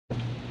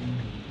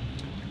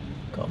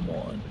Come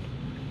on.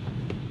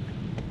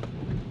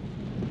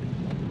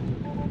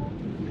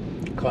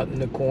 Cutting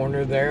the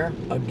corner there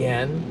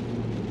again.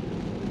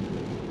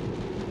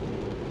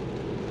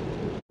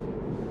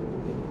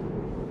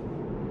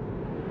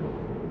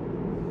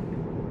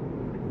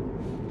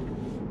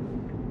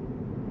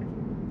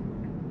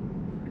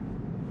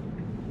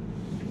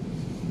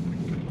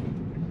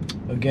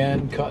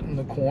 Again, cutting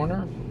the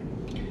corner.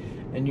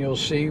 And you'll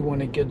see when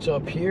it gets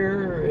up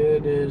here,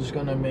 it is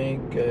going to make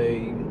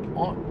a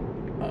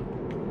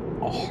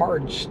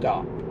hard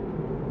stop.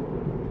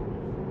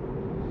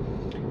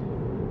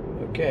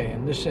 Okay,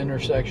 and this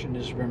intersection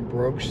has been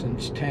broke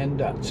since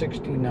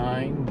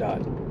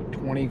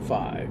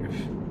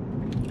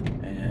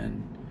 10.69.25.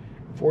 And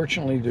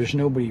fortunately, there's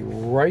nobody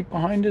right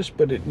behind us,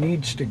 but it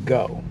needs to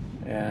go.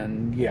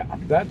 And yeah,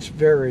 that's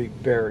very,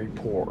 very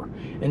poor.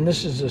 And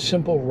this is a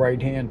simple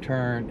right-hand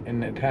turn,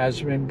 and it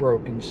has been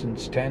broken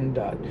since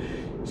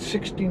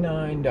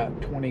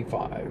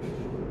 10.69.25.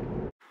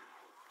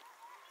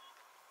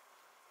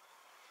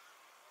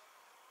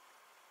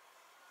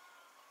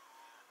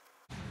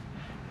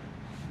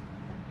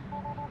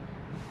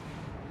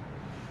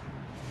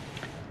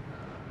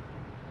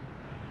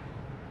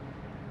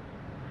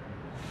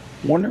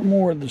 One or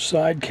more of the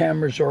side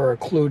cameras are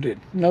occluded.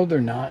 No, they're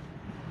not.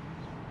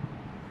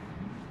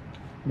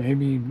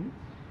 Maybe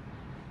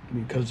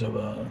because of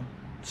a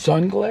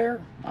sun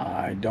glare?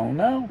 I don't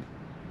know.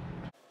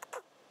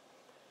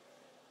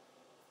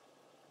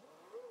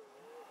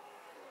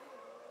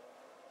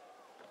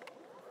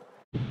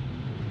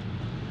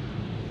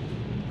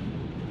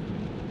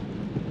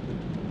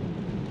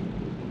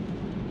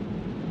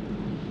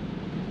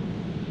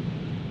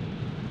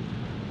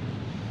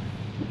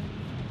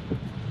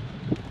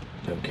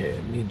 Okay,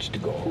 it needs to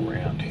go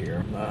around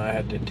here. I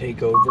had to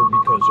take over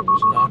because it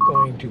was not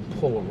going to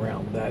pull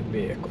around that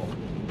vehicle.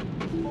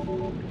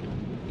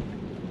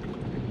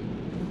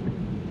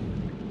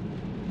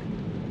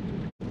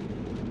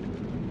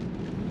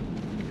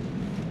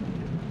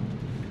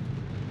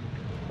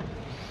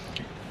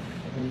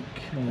 Okay,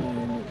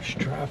 there's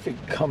traffic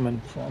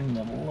coming from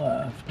the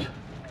left.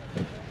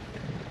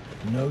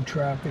 No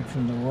traffic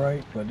from the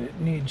right, but it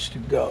needs to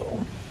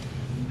go.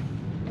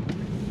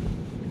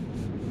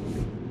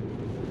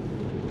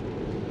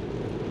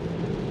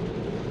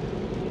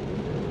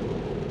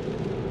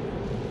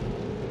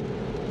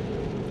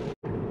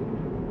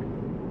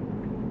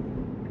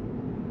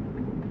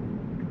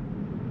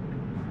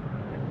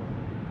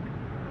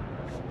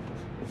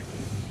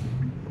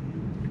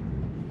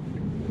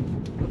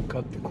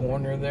 Cut the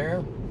corner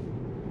there.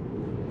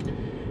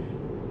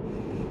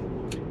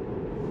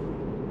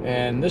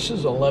 And this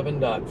is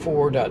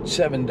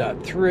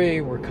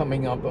 11.4.7.3. We're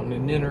coming up on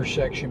an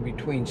intersection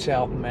between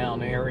South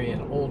Mount area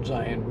and Old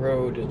Zion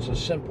Road. It's a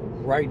simple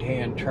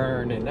right-hand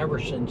turn, and ever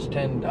since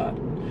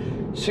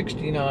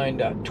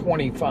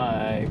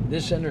 10.69.25,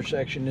 this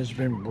intersection has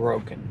been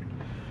broken.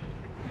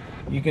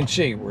 You can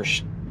see we're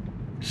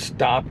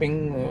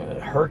stopping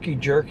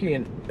herky-jerky,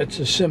 and it's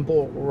a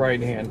simple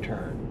right-hand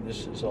turn.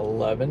 This is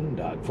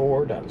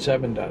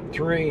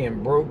 11.4.7.3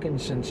 and broken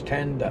since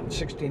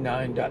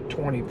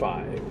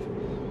 10.69.25.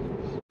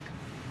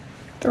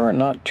 There are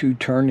not two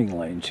turning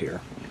lanes here.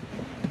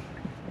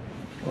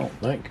 I don't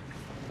think.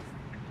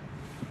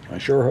 I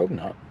sure hope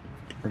not.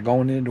 We're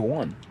going into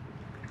one.